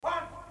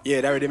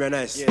Yeah, that already been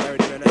nice. Yeah, that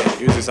already been nice.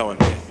 Use this one.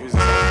 Use this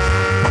one.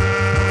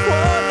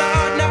 Whoa,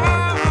 no, no,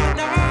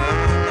 no.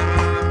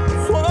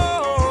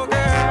 Whoa,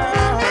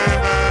 girl.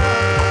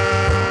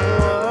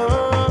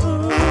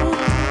 Whoa,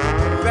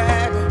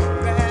 baby.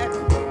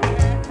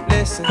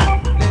 Listen.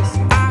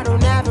 I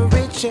don't have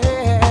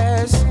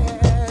riches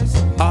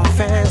or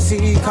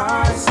fancy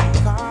cars.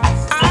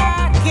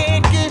 I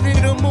can't give you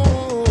the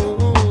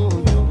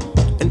moon,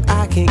 and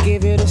I can't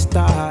give you the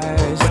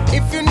stars. But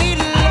if you need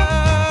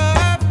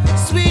love,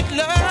 sweet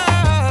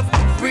love,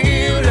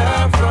 real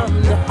love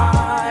from the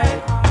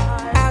heart,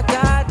 I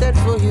got that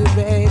for you,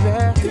 baby.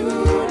 I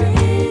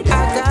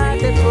got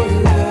that for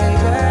you,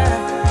 baby.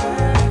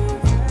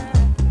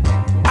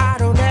 I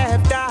don't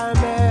have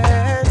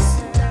diamonds,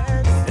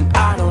 and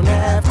I don't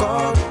have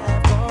gold.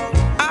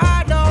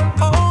 I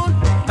don't own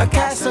a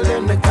castle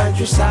in the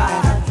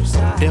countryside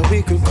that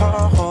we could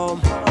call home.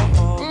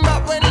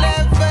 But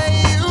whenever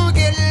you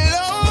get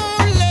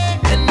lonely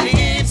and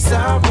need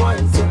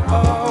someone to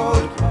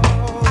hold,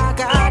 I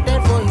got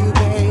that for you,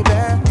 baby.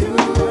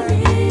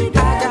 I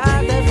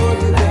got that for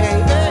you,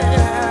 baby.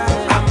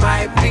 I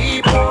might be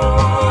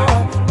poor,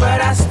 but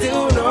I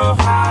still know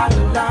how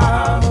to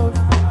love.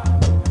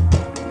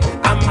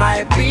 I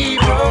might be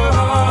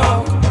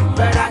broke,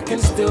 but I can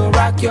still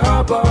rock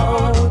your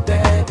boat,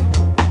 baby.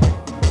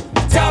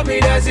 Tell me,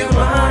 does your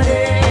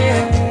money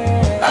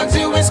hug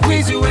you and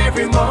squeeze you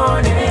every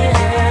morning?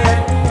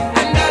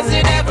 And does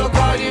it ever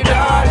call you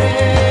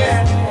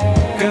darling?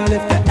 Girl,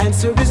 if the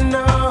answer is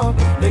no,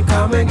 then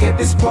come and get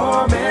this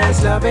poor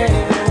man's loving.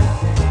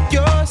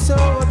 You're so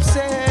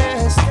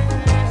obsessed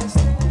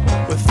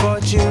with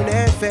fortune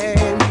and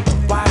fame.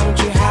 Why don't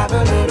you have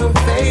a little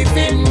faith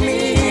in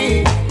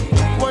me?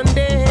 One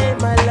day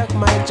my luck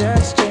might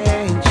just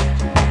change.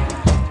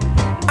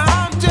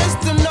 I'm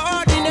just an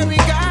ordinary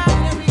guy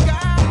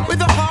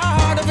with a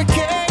heart of a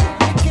king.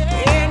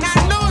 And I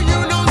know you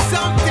know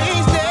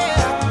something's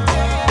there.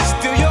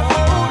 Still you're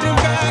holding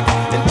back,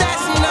 and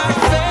that's not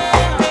fair.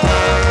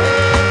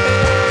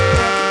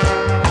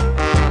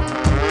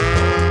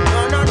 No,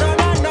 no, no,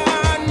 no, no,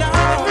 no.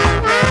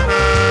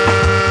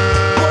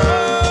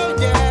 Whoa,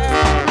 yeah.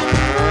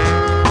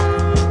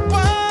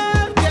 Whoa,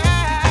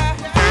 yeah.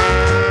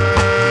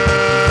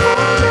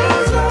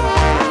 Woman's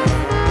love,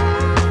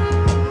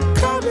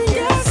 come and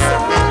get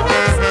some.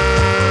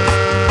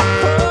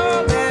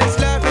 Woman's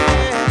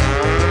loving.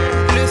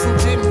 Listen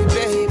to me,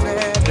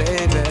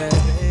 baby.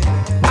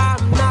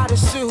 I'm not a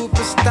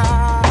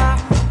superstar,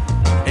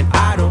 and I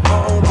don't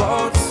own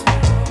boats.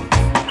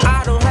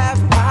 I don't have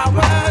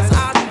powers.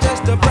 I'm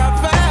just a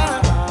brother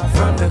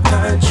from the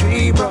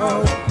country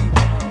road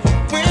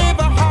with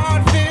a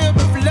heart filled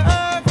with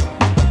love.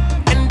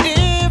 And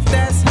if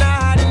that's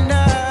not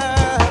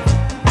enough,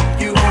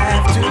 you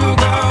have to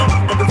go.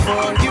 But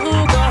before you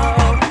go,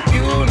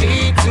 you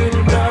need to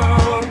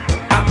know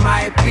I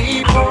might be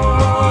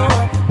poor,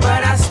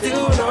 but I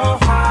still know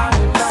how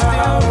to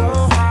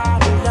love.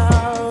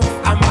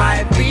 I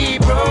might be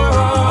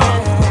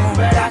broke,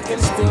 but I can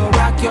still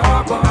rock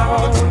your boat.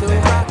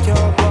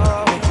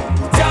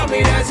 Tell me,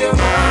 does your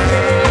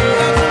money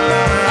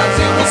hug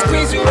you and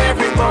squeeze you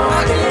every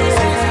morning?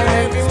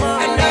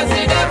 And does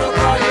it ever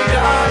call you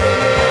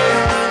darling?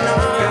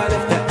 Girl,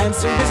 if the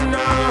answer is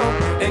no,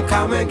 then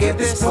come and get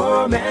this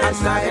poor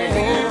man's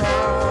life.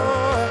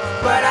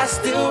 But I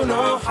still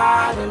know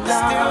how to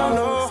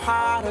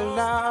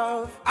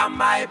love. I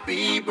might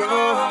be broke,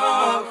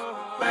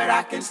 but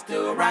I can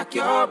still rock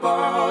your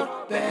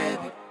boat,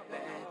 baby.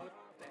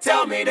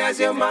 Tell me, does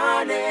your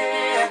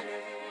money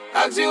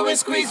hug you and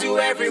squeeze you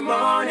every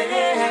morning?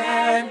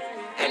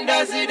 And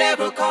does it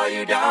ever call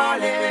you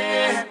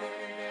darling?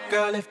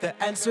 Girl, if the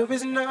answer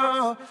is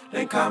no,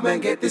 then come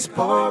and get this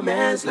poor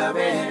man's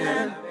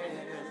loving.